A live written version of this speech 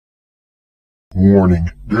Warning,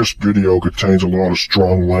 this video contains a lot of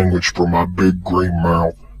strong language from my big green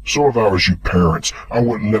mouth. So if I was you parents, I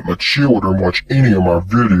wouldn't let my children watch any of my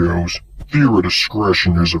videos. Viewer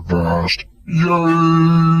discretion is advised.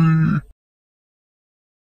 Yay!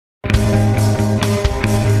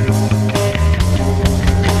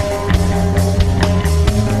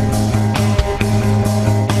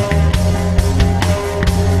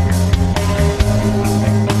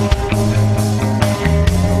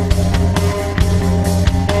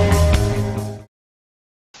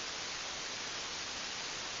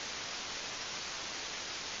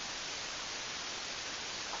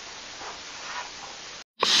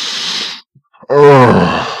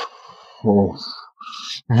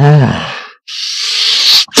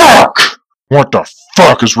 Fuck! What the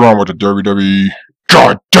fuck is wrong with the WWE?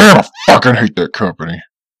 God damn, I fucking hate that company.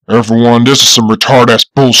 Everyone, this is some retard-ass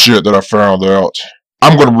bullshit that I found out.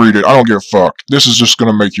 I'm gonna read it, I don't give a fuck. This is just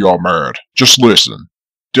gonna make you all mad. Just listen.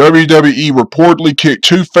 WWE reportedly kicked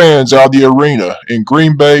 2 fans out of the arena in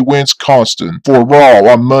Green Bay, Wisconsin for Raw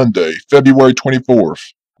on Monday, February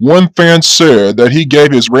 24th. One fan said that he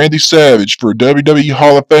gave his Randy Savage for WWE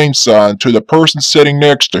Hall of Fame sign to the person sitting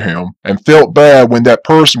next to him and felt bad when that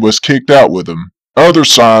person was kicked out with him. Other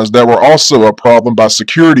signs that were also a problem by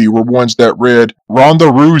security were ones that read, Ronda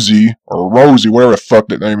Rousey, or Rosie, whatever the fuck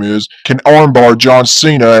that name is, can armbar John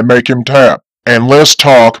Cena and make him tap. And less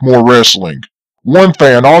talk, more wrestling. One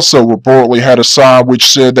fan also reportedly had a sign which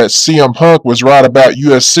said that CM Punk was right about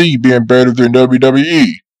UFC being better than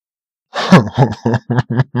WWE.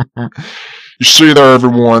 You see there,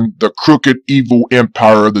 everyone, the crooked, evil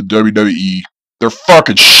empire of the WWE. They're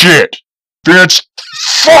fucking shit. Vince,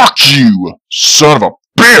 fuck you, son of a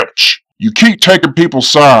bitch. You keep taking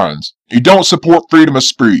people's signs. You don't support freedom of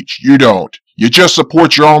speech. You don't. You just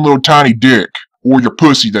support your own little tiny dick, or your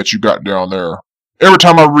pussy that you got down there. Every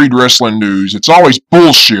time I read wrestling news, it's always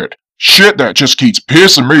bullshit. Shit that just keeps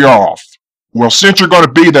pissing me off. Well, since you're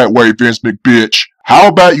gonna be that way, Vince McBitch, how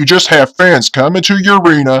about you just have fans come into your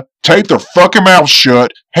arena, tape their fucking mouths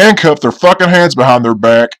shut, handcuff their fucking hands behind their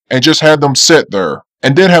back, and just have them sit there.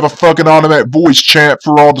 And then have a fucking automatic voice chant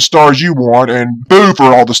for all the stars you want, and boo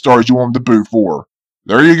for all the stars you want them to boo for.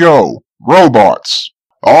 There you go. Robots.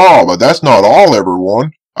 Oh, but that's not all,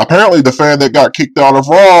 everyone. Apparently the fan that got kicked out of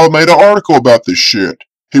Raw made an article about this shit.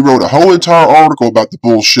 He wrote a whole entire article about the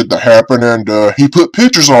bullshit that happened, and he put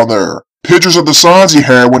pictures on there. Pictures of the signs he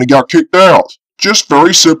had when he got kicked out. Just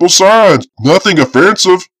very simple signs. Nothing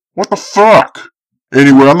offensive. What the fuck?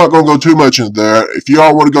 Anyway, I'm not going to go too much into that. If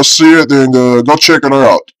y'all want to go see it, then go check it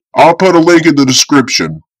out. I'll put a link in the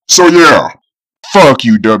description. So yeah. Fuck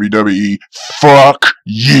you, WWE. Fuck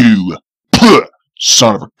you. Puh.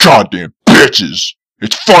 Son of a goddamn bitches.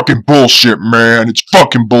 It's fucking bullshit, man. It's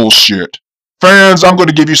fucking bullshit. Fans, I'm going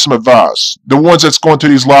to give you some advice. The ones that's going to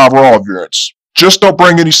these live Raw events. Just don't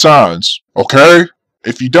bring any signs, okay?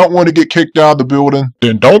 If you don't want to get kicked out of the building,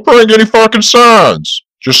 then don't bring any fucking signs.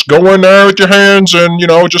 Just go in there with your hands and,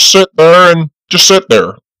 just sit there and just sit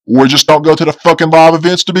there. Or just don't go to the fucking live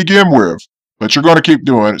events to begin with. But you're going to keep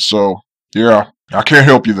doing it, so, yeah, I can't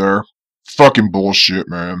help you there. Fucking bullshit,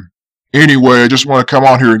 man. Anyway, I just want to come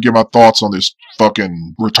on here and give my thoughts on this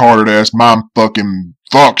fucking retarded-ass mom-fucking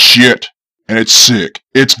fuck shit. And it's sick.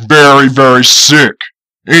 It's very, very sick.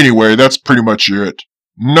 Anyway, that's pretty much it.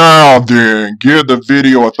 Now then, give the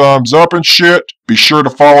video a thumbs up and shit. Be sure to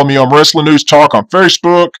follow me on Wrestling News Talk on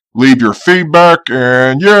Facebook. Leave your feedback,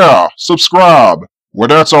 and yeah, subscribe. Well,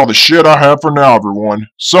 that's all the shit I have for now, everyone.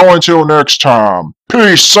 So until next time,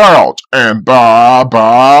 peace out, and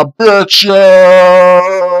bye-bye, bitches!